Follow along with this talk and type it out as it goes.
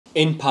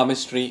In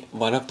palmistry,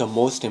 one of the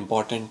most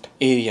important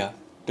area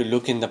to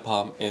look in the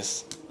palm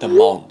is the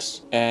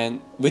mounts, and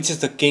which is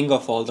the king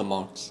of all the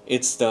mounts.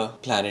 It's the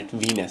planet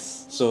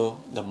Venus. So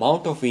the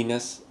mount of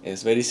Venus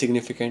is very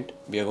significant.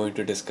 We are going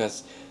to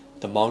discuss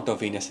the mount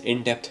of Venus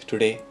in depth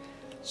today.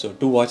 So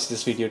do watch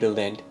this video till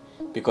the end,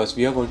 because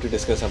we are going to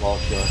discuss about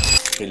your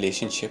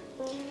relationship,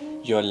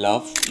 your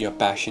love, your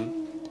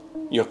passion,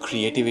 your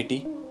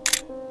creativity,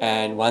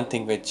 and one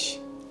thing which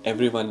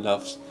everyone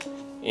loves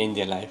in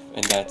their life,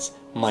 and that's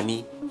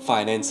money,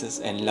 finances,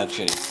 and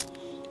luxuries.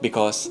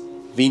 Because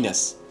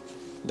Venus,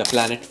 the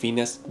planet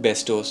Venus,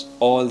 bestows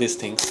all these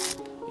things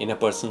in a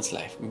person's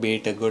life, be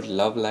it a good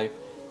love life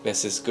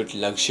versus good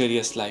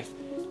luxurious life,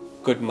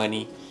 good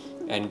money,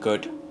 and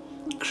good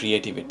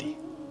creativity.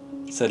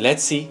 So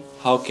let's see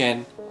how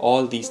can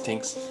all these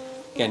things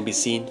can be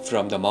seen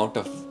from the mount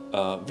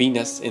of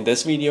Venus in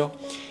this video.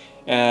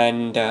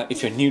 And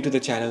if you're new to the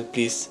channel,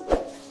 please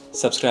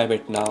subscribe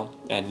it now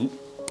and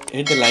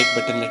hit the like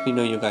button. Let me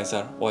know you guys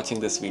are watching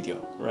this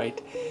video,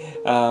 right?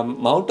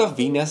 Mount of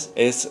Venus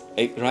is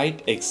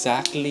right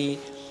exactly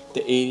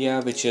the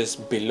area which is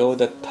below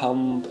the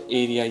thumb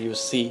area you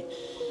see,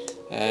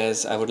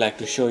 as I would like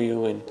to show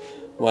you in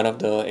one of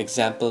the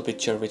example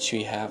picture which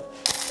we have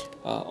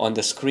on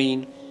the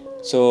screen.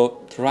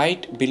 So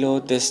right below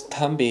this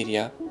thumb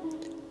area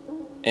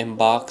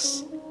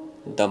embarks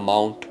the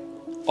mount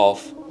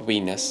of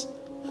Venus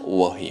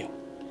over here.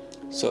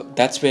 So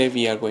that's where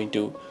we are going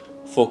to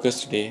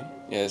focus today,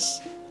 is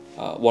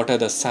what are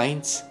the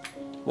signs,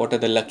 what are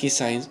the lucky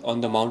signs on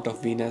the mount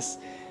of Venus,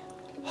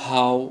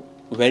 how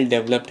well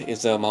developed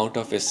is the mount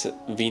of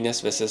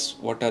Venus versus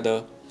what are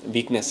the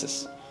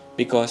weaknesses.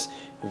 Because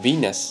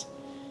Venus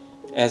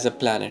as a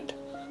planet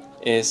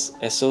is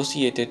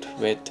associated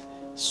with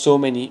so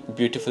many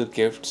beautiful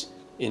gifts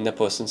in the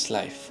person's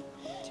life,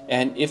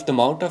 and if the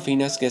mount of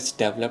Venus gets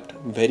developed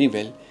very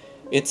well,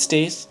 it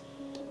stays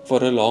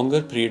for a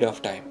longer period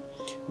of time,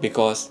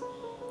 because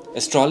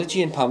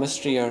astrology and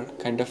palmistry are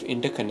kind of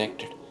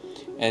interconnected,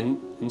 and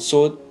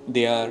so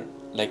they are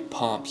like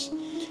palms.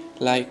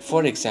 Like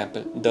for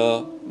example,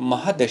 the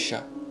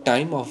Mahadasha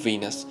time of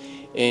Venus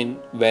in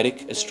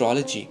Vedic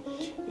astrology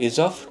is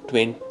of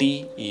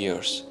 20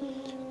 years,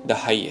 the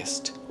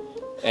highest,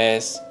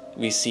 as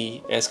we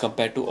see, as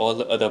compared to all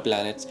the other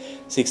planets,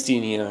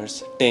 16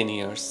 years, 10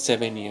 years,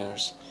 7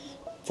 years,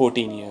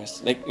 14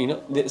 years, like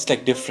it's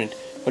like different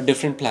for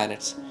different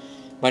planets.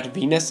 But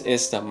Venus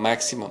is the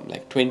maximum,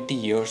 like 20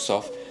 years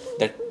of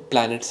that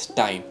planet's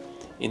time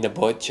in the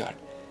birth chart.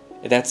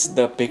 That's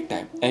the big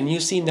time. And you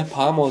see in the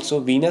palm also,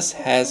 Venus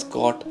has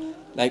got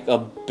like a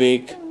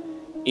big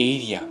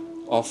area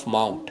of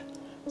mount.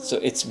 So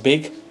it's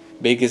big,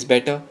 big is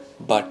better,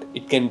 but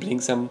it can bring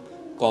some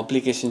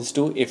complications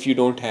too if you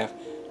don't have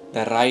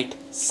the right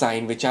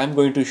sign, which I'm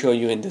going to show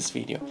you in this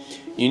video.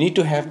 You need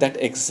to have that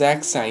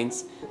exact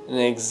signs and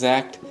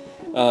exact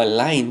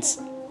lines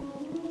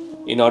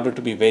in order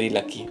to be very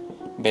lucky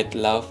with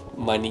love,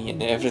 money,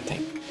 and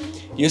everything.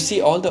 You see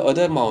all the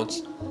other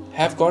mounts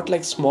have got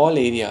like small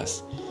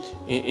areas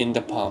in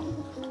the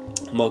palm.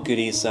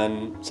 Mercury,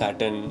 Sun,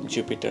 Saturn,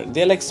 Jupiter,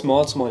 they're like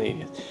small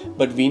areas,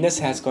 but Venus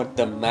has got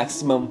the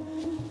maximum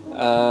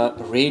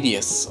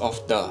radius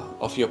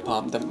of your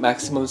palm, the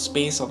maximum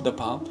space of the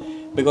palm,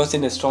 because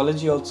in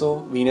astrology also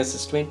Venus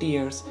is 20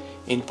 years,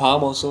 in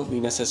palm also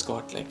Venus has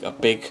got like a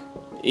big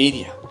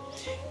area,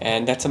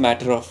 and that's a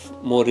matter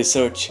of more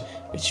research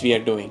which we are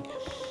doing.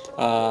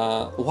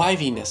 Why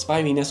Venus?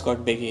 Why Venus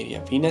got big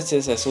area? Venus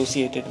is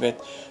associated with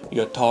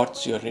your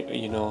thoughts, your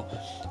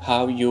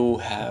how you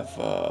have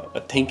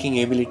a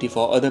thinking ability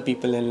for other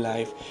people in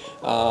life,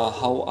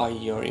 how are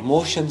your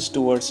emotions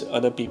towards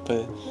other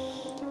people,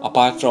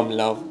 apart from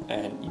love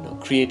and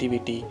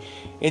creativity.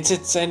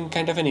 It's an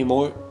kind of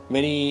an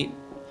very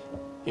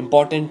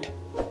important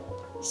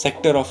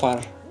sector of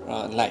our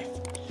life.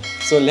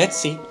 So let's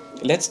see.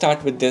 Let's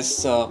start with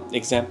this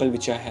example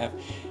which I have.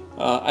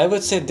 I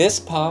would say this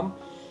palm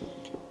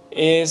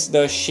is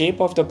the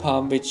shape of the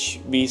palm which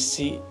we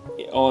see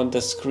on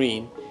the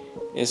screen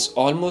is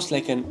almost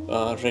like an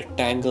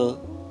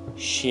rectangle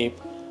shape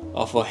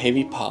of a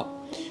heavy palm.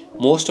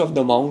 Most of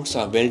the mounts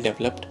are well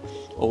developed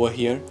over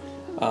here.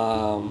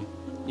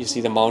 You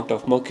see the mount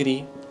of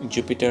Mercury,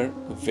 Jupiter,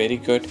 very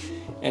good,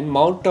 and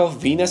mount of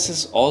Venus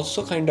is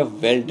also kind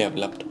of well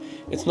developed.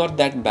 It's not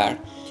that bad.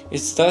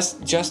 It's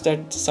just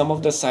that some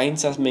of the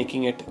signs are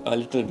making it a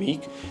little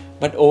weak.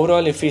 But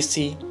overall, if we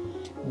see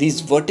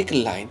these vertical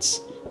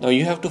lines, now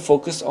you have to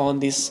focus on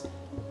these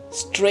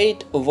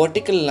straight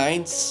vertical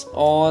lines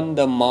on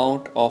the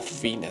mount of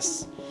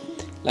Venus.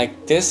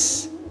 Like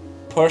this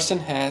person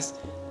has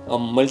a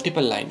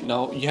multiple line.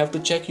 Now you have to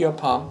check your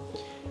palm.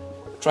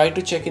 Try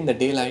to check in the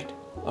daylight,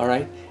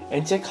 alright,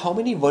 and check how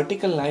many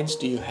vertical lines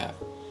do you have,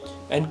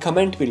 and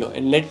comment below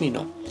and let me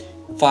know,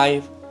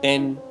 5,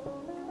 10,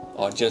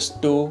 or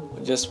just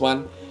 2, just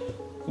 1.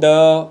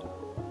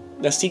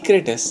 The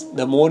secret is,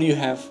 the more you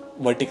have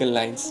vertical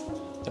lines,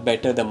 the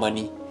better the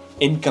money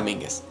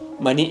incoming is.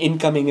 Money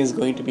incoming is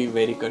going to be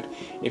very good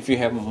if you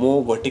have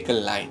more vertical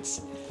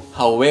lines.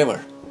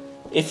 However,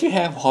 If you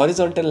have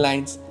horizontal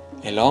lines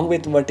along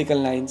with vertical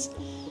lines,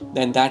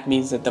 then that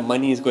means that the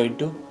money is going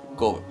to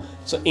go.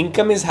 So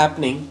income is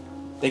happening,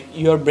 like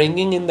you are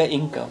bringing in the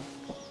income,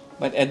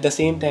 but at the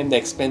same time the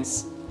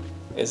expense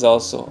is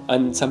also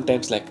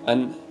sometimes like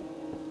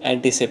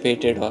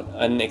unanticipated or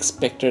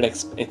unexpected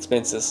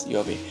expenses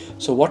your way.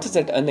 So what is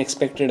that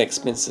unexpected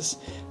expenses?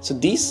 So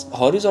these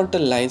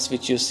horizontal lines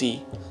which you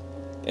see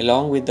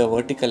along with the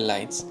vertical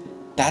lines,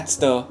 that's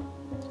the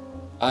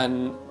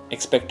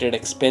unexpected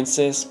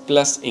expenses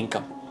plus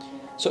income.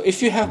 So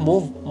if you have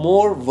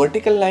more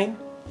vertical line,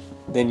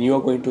 then you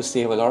are going to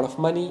save a lot of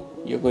money,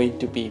 you're going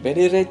to be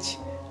very rich,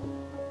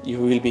 you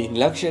will be in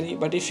luxury.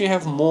 But if you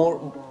have more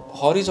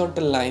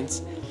horizontal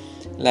lines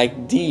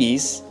like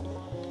these,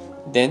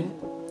 then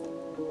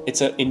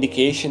it's an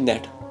indication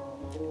that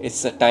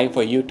it's a time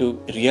for you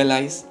to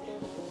realize,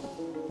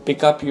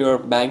 pick up your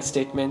bank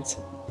statements,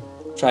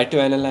 try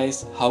to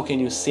analyze how can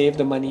you save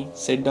the money,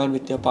 sit down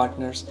with your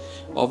partners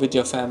or with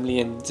your family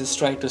and just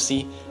try to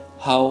see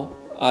how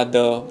are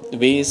the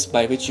ways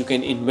by which you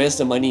can invest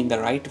the money in the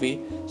right way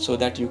so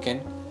that you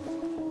can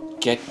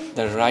get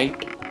the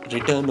right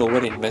return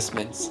over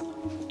investments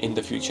in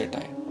the future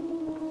time.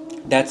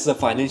 That's the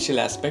financial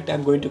aspect.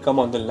 I'm going to come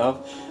on the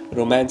love,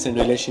 romance and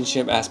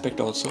relationship aspect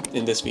also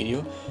in this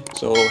video.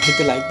 So hit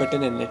the like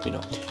button and let me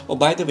know. Oh,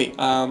 by the way,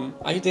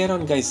 are you there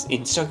on guys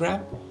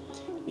Instagram?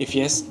 If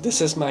yes,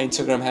 this is my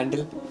Instagram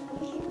handle.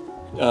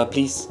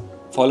 Please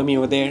follow me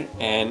over there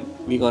and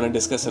we're gonna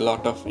discuss a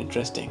lot of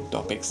interesting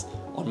topics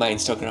on my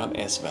Instagram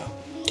as well.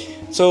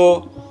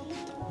 So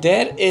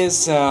there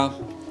is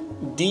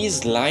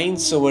these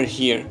lines over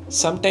here.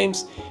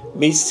 Sometimes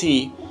we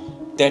see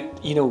that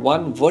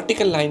one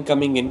vertical line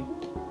coming in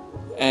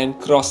and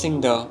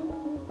crossing the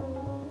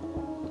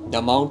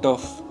amount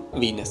of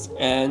Venus,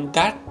 and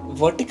that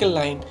vertical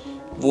line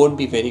won't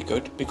be very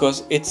good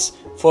because it's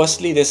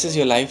firstly this is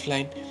your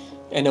lifeline,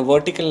 and a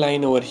vertical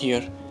line over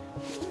here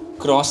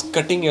cross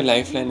cutting your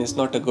lifeline is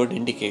not a good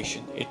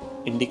indication. It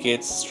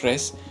indicates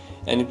stress,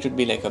 and it could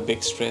be like a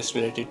big stress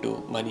related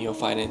to money or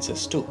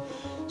finances too.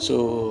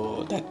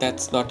 So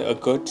that's not a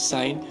good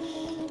sign.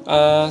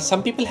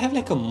 Some people have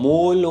like a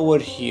mole over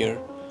here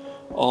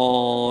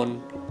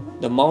on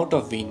the mount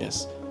of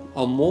Venus.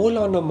 A mole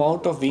on the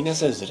mount of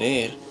Venus is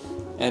rare,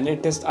 and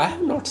it is, I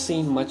have not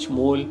seen much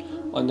mole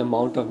on the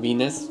mount of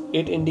Venus.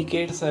 It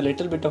indicates a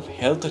little bit of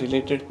health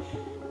related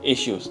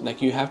issues,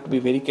 like you have to be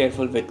very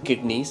careful with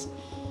kidneys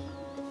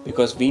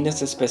because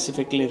Venus is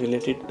specifically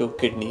related to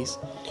kidneys.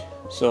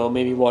 So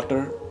maybe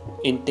water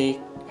intake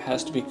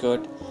has to be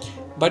good.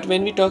 But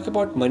when we talk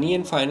about money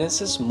and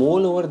finances,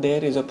 mole over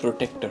there is a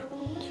protector.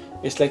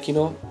 It's like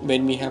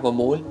when we have a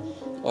mole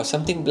or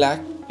something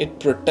black, it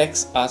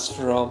protects us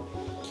from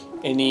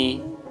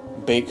any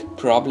big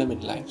problem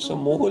in life. So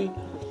mole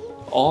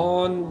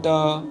on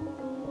the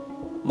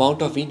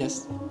mount of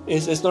Venus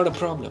is not a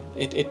problem.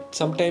 It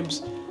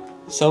sometimes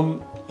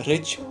some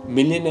rich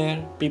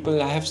millionaire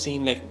people I have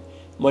seen, like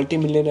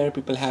multi-millionaire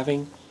people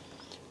having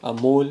a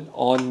mole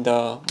on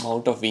the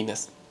mount of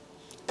Venus.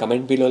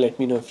 Comment below, let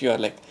me know if you are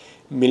like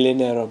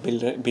millionaire or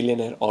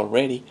billionaire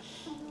already.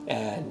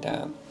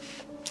 And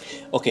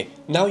okay,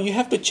 now you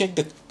have to check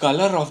the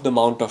color of the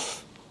mount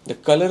of, the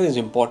color is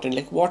important,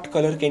 like what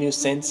color can you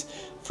sense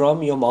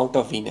from your mount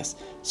of Venus.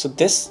 So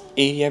this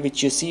area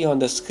which you see on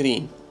the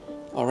screen,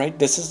 all right,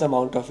 this is the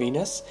mount of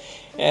Venus,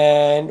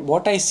 and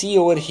what I see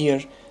over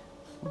here,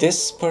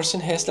 this person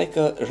has like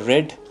a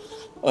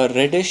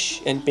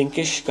reddish and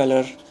pinkish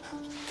color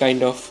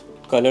kind of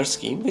color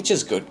scheme, which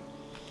is good.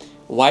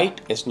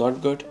 White is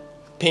not good,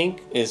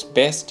 pink is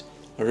best,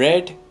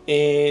 red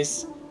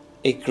is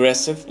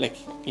aggressive, like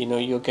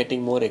you're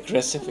getting more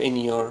aggressive in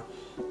your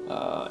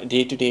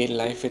day-to-day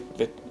life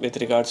with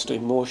regards to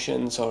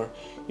emotions, or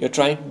you're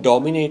trying to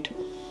dominate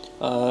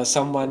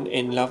someone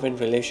in love and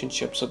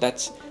relationship. So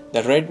that's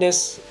the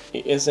redness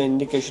is an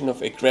indication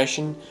of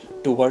aggression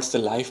towards the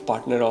life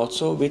partner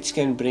also, which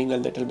can bring a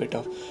little bit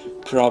of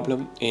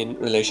problem in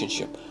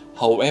relationship.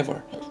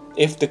 However,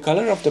 if the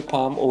color of the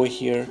palm over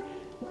here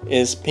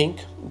is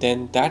pink,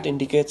 then that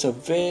indicates a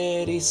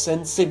very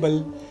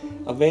sensible,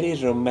 a very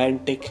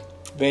romantic,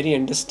 very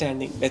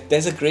understanding, that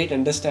there's a great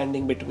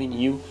understanding between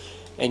you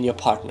and your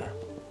partner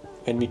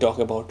when we talk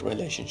about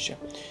relationship.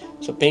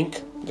 So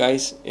pink,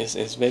 guys,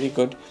 is very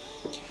good.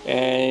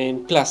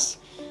 And plus,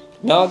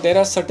 now there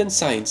are certain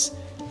signs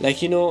like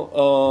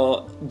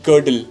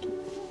girdle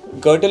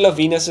of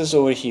Venus is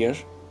over here.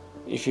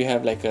 If you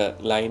have like a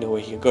line over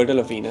here, girdle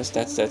of Venus,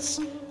 that's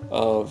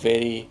a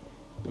very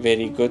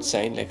good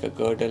sign. Like a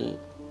girdle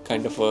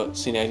kind of a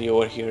scenario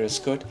over here is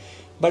good.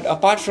 But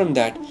apart from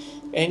that,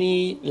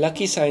 any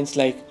lucky signs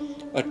like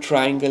a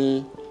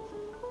triangle,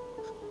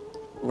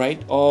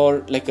 right,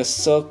 or like a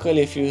circle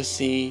if you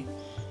see,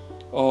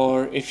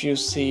 or if you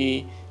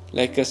see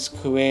like a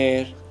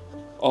square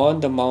on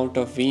the mount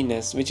of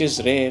Venus, which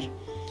is rare,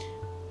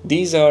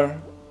 these are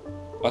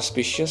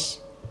auspicious,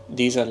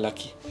 these are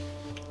lucky.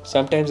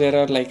 Sometimes there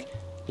are like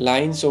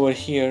lines over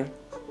here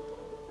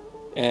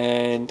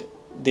and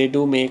they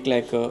do make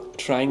like a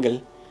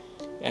triangle,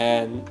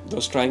 and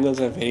those triangles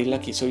are very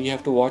lucky. So you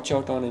have to watch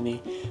out on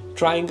any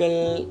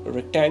triangle,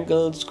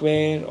 rectangle,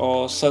 square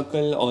or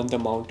circle on the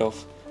mount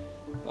of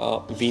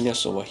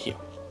Venus over here.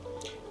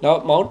 Now,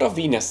 mount of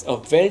Venus, a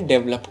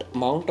well-developed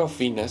mount of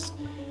Venus,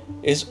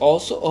 is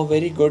also a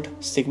very good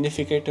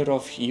significator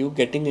of you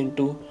getting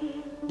into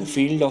the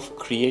field of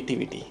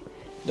creativity,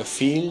 the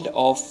field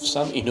of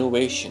some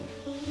innovation.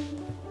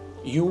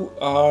 You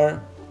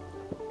are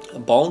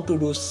bound to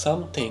do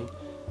something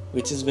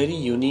which is very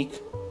unique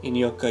in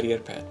your career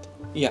path.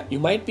 Yeah, you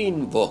might be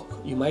in work,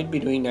 you might be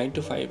doing 9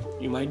 to 5,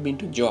 you might be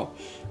into job,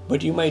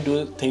 but you might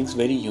do things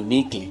very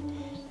uniquely.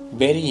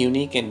 Very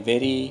unique and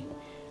very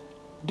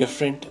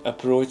different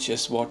approach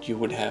is what you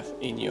would have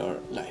in your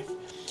life.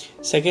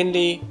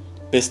 Secondly,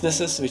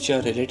 businesses which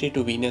are related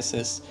to Venus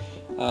is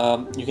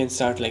you can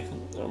start like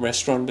a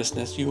restaurant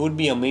business. You would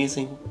be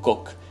amazing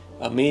cook,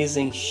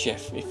 amazing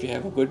chef. If you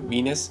have a good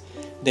Venus,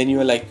 then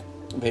you are like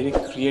very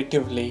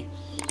creatively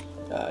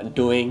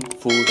doing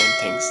food and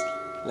things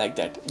like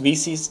that. We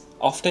see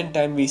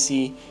oftentimes we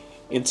see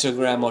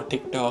Instagram or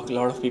TikTok, a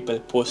lot of people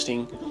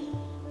posting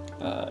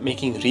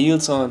making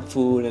reels on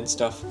food and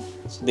stuff.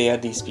 So they are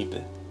these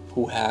people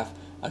who have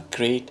a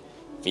great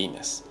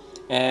Venus.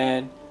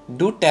 And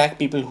do tag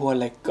people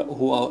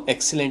who are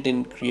excellent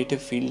in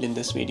creative field in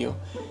this video.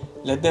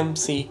 Let them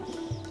see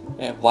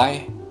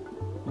why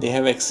they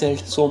have excelled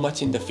so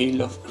much in the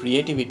field of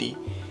creativity.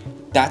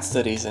 That's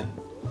the reason.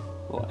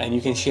 And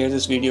you can share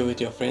this video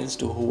with your friends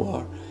too,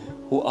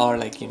 who are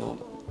like, you know,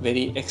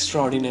 very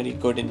extraordinary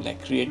good in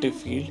like creative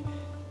field.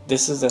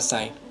 This is the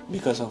sign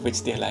because of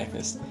which their life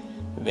is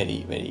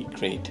very, very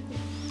great.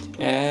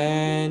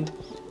 And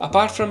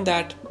apart from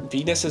that,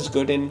 Venus is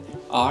good in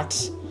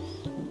arts,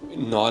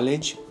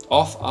 knowledge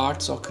of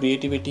arts or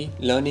creativity,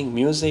 learning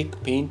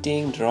music,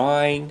 painting,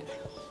 drawing,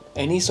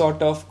 any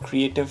sort of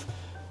creative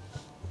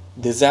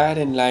desire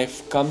in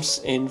life comes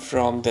in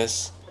from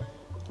this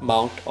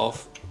mount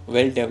of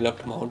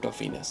well-developed mount of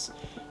Venus.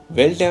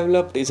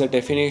 Well-developed is a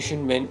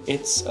definition when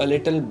it's a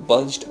little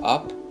bulged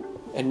up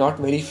and not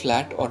very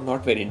flat or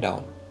not very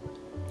down.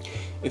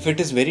 If it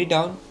is very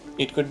down,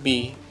 it could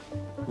be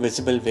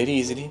visible very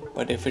easily,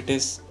 but if it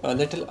is a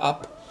little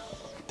up,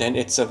 then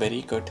it's a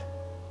very good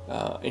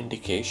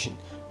indication.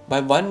 By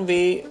one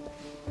way,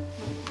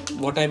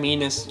 what I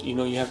mean is, you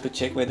know, you have to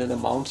check whether the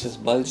mount is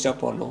bulged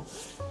up or no.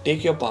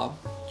 Take your palm,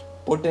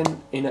 put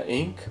in a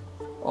ink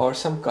or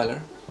some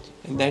color,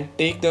 and then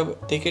take the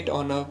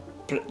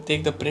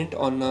print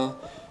on a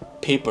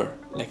paper,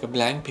 like a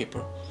blank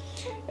paper,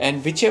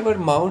 and whichever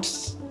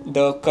mounts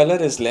the color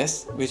is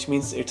less, which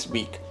means it's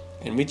weak,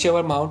 and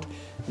whichever mount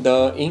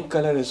the ink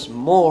color is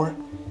more,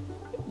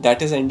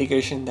 that is an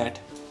indication that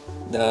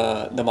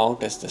the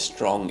mount is the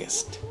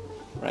strongest,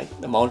 right?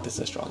 The mount is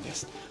the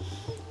strongest.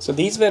 So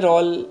these were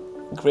all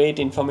great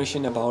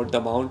information about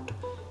the mount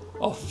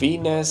of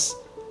Venus.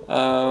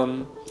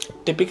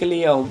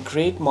 Typically a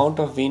great mount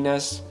of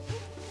Venus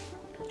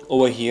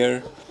over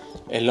here,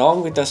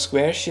 along with a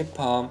square shaped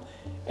palm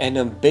and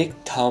a big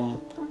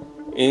thumb,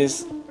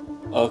 is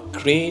a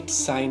great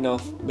sign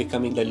of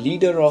becoming the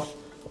leader of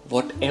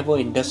whatever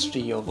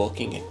industry you're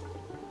working in.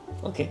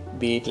 Okay,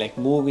 be it like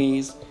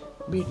movies,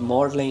 be it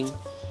modeling,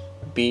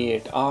 be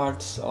it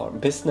arts or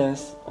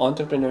business,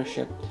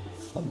 entrepreneurship.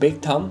 A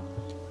big thumb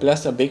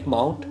plus a big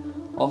mount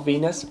of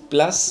Venus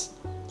plus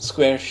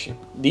square shape.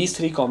 These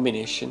three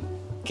combination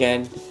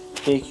can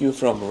take you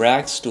from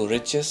rags to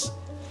riches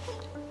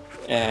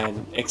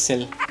and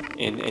excel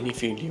in any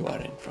field you are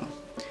in from.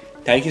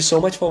 Thank you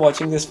so much for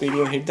watching this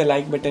video. Hit the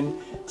like button,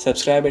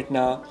 subscribe it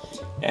now,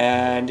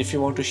 and if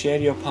you want to share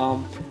your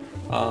palm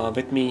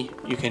with me,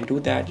 you can do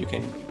that. You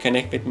can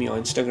connect with me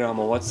on Instagram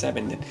or WhatsApp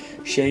and then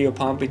share your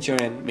palm picture,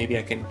 and maybe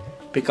I can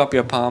pick up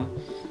your palm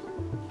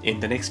in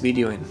the next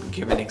video and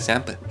give an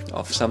example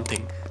of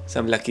something,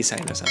 some lucky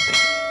sign or something.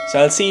 So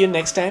I'll see you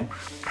next time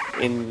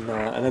in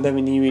another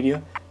mini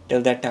video.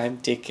 Till that time,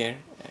 take care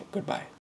and goodbye.